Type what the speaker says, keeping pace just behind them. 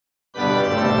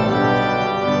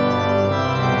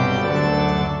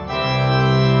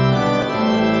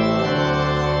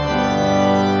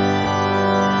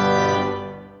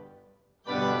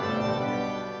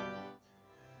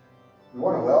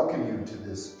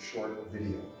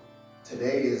video.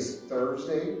 Today is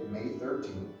Thursday, May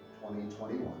 13th,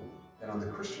 2021, and on the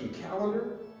Christian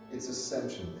calendar, it's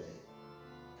Ascension Day.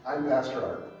 I'm Pastor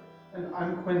Art. And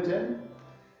I'm Quinton.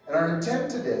 And our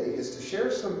intent today is to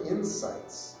share some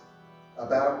insights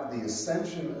about the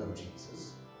ascension of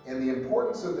Jesus and the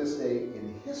importance of this day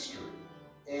in history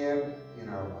and in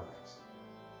our lives.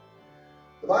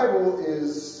 The Bible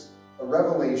is a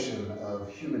revelation of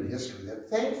human history that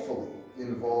thankfully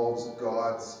involves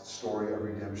God's story of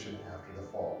redemption after the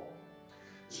fall.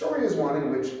 The story is one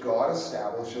in which God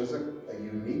establishes a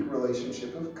unique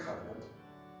relationship of covenant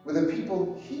with a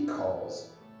people he calls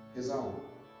his own.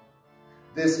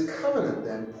 This covenant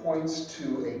then points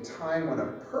to a time when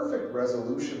a perfect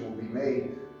resolution will be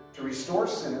made to restore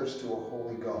sinners to a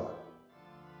holy God.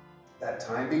 That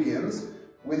time begins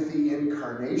with the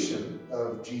incarnation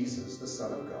of Jesus, the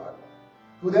Son of God,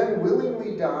 who then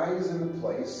willingly dies in the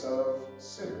place of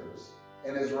sinners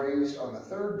and is raised on the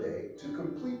third day to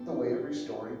complete the way of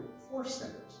restoring for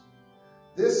sinners.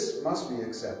 This must be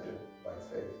accepted by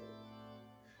faith.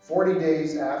 40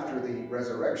 days after the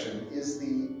resurrection is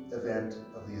the event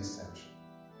of the Ascension.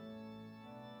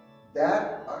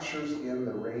 That ushers in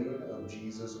the reign of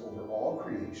Jesus over all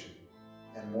creation,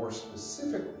 and more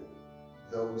specifically,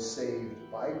 those saved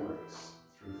by grace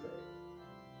through faith.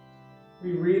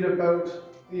 We read about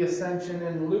the Ascension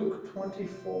in Luke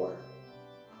 24,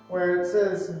 where it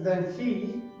says, "Then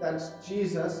he," that's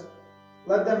Jesus,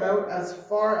 "led them out as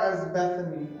far as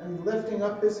Bethany, and lifting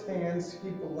up his hands,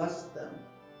 he blessed them.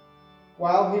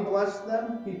 While he blessed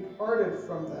them, he parted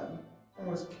from them and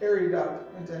was carried up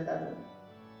into heaven.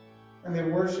 And they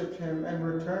worshipped him and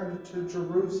returned to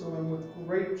Jerusalem with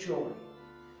great joy,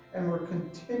 and were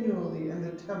continually in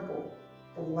the temple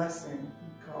blessing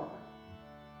God."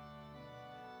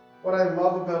 What I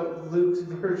love about Luke's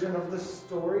version of the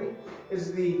story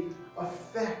is the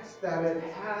effect that it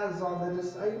has on the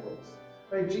disciples.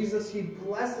 Right? Jesus, he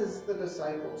blesses the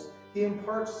disciples. He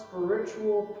imparts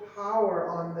spiritual power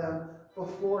on them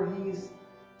before he's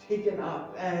taken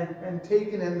up and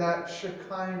taken in that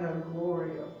Shekinah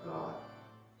glory of God.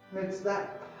 And it's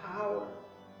that power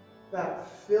that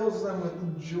fills them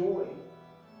with joy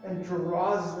and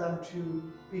draws them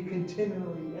to be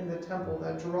continually in the temple,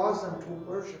 that draws them to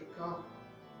worship God.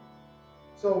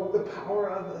 So the power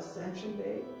of Ascension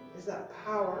Day is that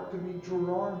power to be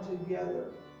drawn together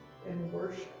in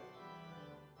worship.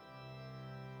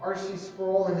 R.C.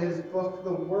 Sproul, in his book,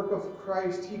 The Work of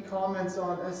Christ, he comments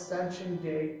on Ascension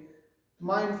Day,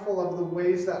 mindful of the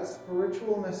ways that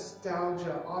spiritual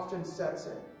nostalgia often sets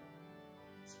in.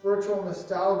 Spiritual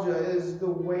nostalgia is the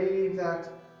way that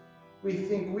we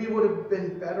think we would have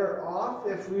been better off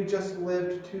if we just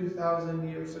lived 2,000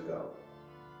 years ago.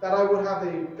 That I would have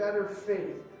a better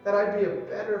faith, that I'd be a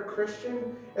better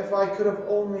Christian if I could have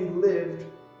only lived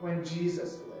when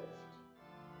Jesus lived.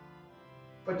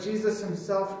 But Jesus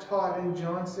himself taught in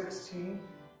John 16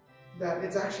 that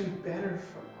it's actually better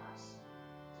for us.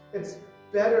 It's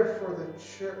better for the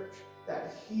church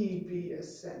that he be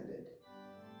ascended.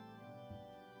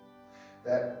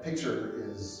 That picture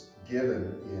is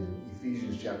given in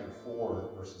Ephesians chapter 4,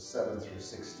 verses 7 through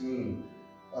 16,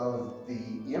 of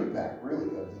the impact, really,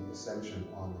 of the ascension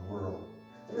on the world.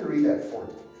 Let me read that for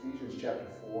you. Ephesians chapter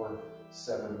 4,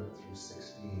 7 through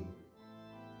 16.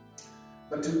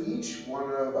 "But to each one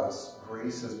of us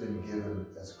grace has been given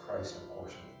as Christ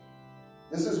apportioned.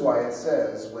 This is why it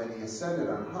says, when he ascended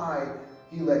on high,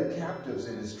 he led captives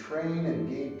in his train and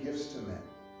gave gifts to men.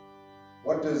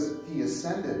 What does he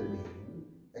ascended mean,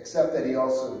 except that he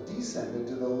also descended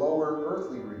to the lower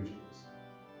earthly regions?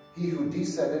 He who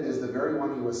descended is the very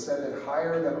one who ascended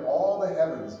higher than all the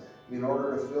heavens in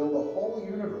order to fill the whole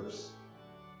universe.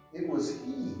 It was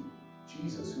he,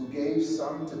 Jesus, who gave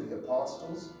some to be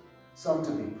apostles, some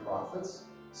to be prophets,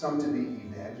 some to be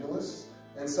evangelists,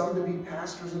 and some to be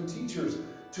pastors and teachers,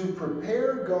 to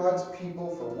prepare God's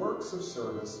people for works of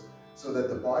service, so that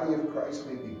the body of Christ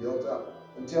may be built up,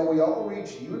 until we all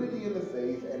reach unity in the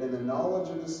faith and in the knowledge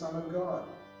of the Son of God,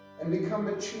 and become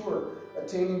mature,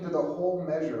 attaining to the whole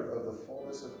measure of the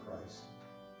fullness of Christ.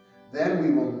 Then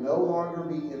we will no longer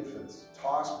be infants,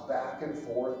 tossed back and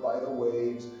forth by the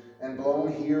waves, and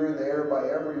blown here and there by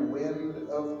every wind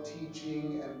of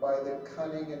teaching and by the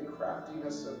cunning and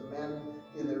craftiness of men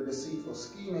in their deceitful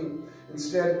scheming.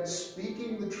 Instead,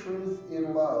 speaking the truth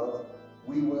in love,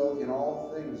 we will in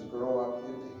all things grow up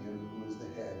into him who is the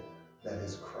head, that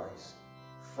is Christ.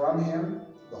 From him,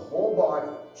 the whole body,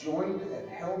 joined and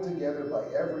held together by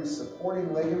every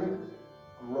supporting ligament,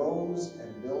 grows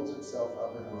and builds itself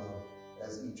up in love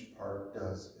as each part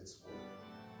does its work."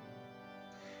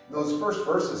 In those first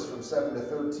verses from 7 to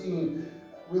 13,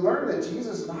 we learn that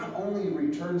Jesus not only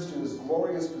returns to his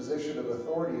glorious position of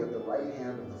authority at the right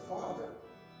hand of the Father,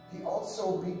 he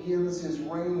also begins his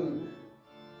reign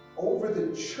over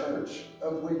the church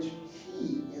of which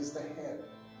he is the head.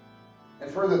 And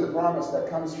further, the promise that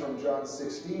comes from John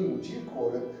 16, which you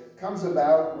quoted, comes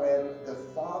about when the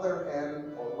Father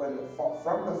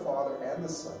from the Father and the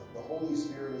Son, the Holy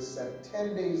Spirit is sent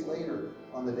 10 days later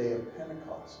on the day of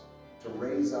Pentecost to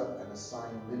raise up and assign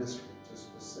ministry to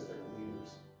specific leaders.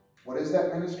 What is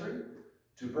that ministry?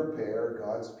 To prepare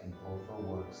God's people for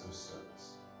works of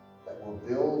service that will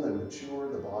build and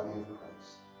mature the body of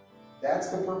Christ. That's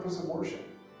the purpose of worship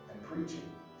and preaching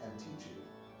and teaching,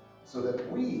 so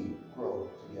that we grow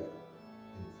together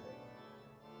in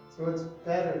faith. So it's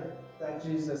better that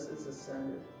Jesus is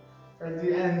ascended. Right?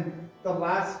 And the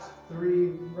last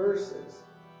 3 verses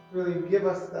really give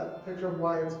us that picture of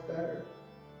why it's better.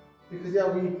 Because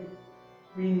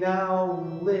we now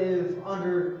live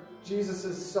under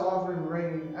Jesus' sovereign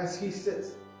reign as he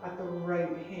sits at the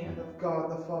right hand of God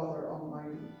the Father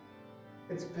Almighty.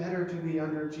 It's better to be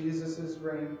under Jesus'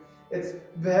 reign. It's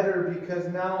better because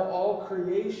now all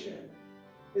creation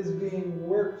is being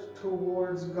worked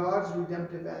towards God's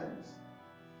redemptive ends.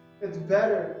 It's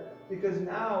better because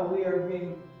now we are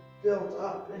being built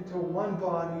up into one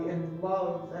body in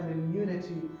love and in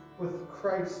unity with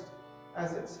Christ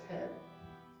as its head.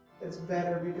 It's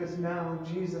better because now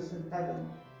Jesus in heaven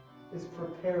is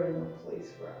preparing a place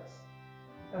for us.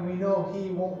 And we know he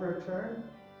won't return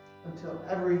until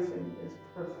everything is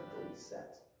perfectly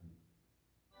set.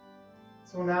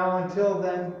 So now until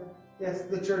then, yes,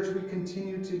 the church, we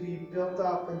continue to be built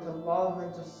up and to love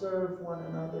and to serve one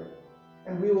another.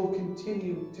 And we will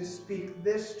continue to speak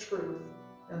this truth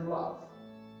in love,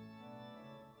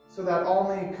 so that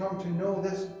all may come to know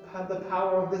the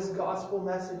power of this gospel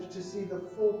message, to see the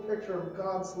full picture of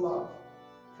God's love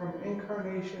from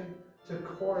incarnation to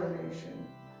coronation,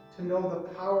 to know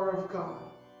the power of God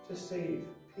to save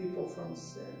people from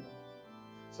sin,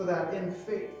 so that in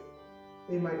faith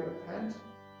they might repent,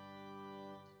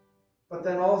 but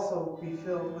then also be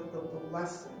filled with the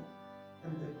blessing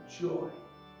and the joy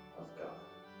of God.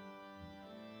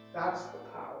 That's the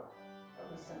power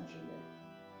of Ascension Day.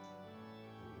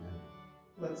 Amen.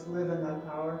 Let's live in that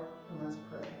power and let's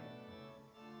pray.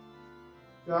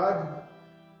 God,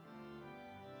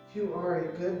 you are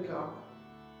a good God.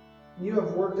 You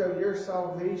have worked out your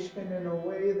salvation in a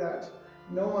way that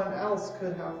no one else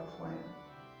could have planned.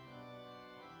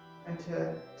 And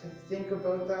to think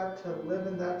about that, to live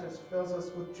in that, just fills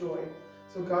us with joy.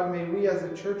 So God, may we as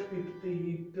a church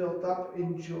be built up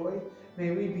in joy.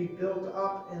 May we be built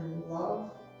up in love,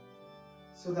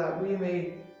 so that we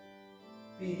may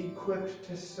be equipped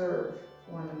to serve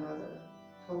one another,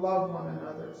 to love one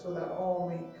another, so that all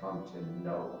may come to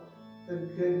know the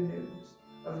good news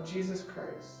of Jesus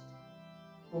Christ,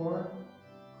 born,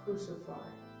 crucified,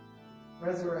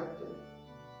 resurrected,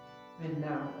 and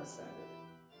now ascended.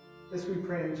 This we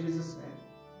pray in Jesus'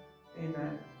 name.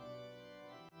 Amen.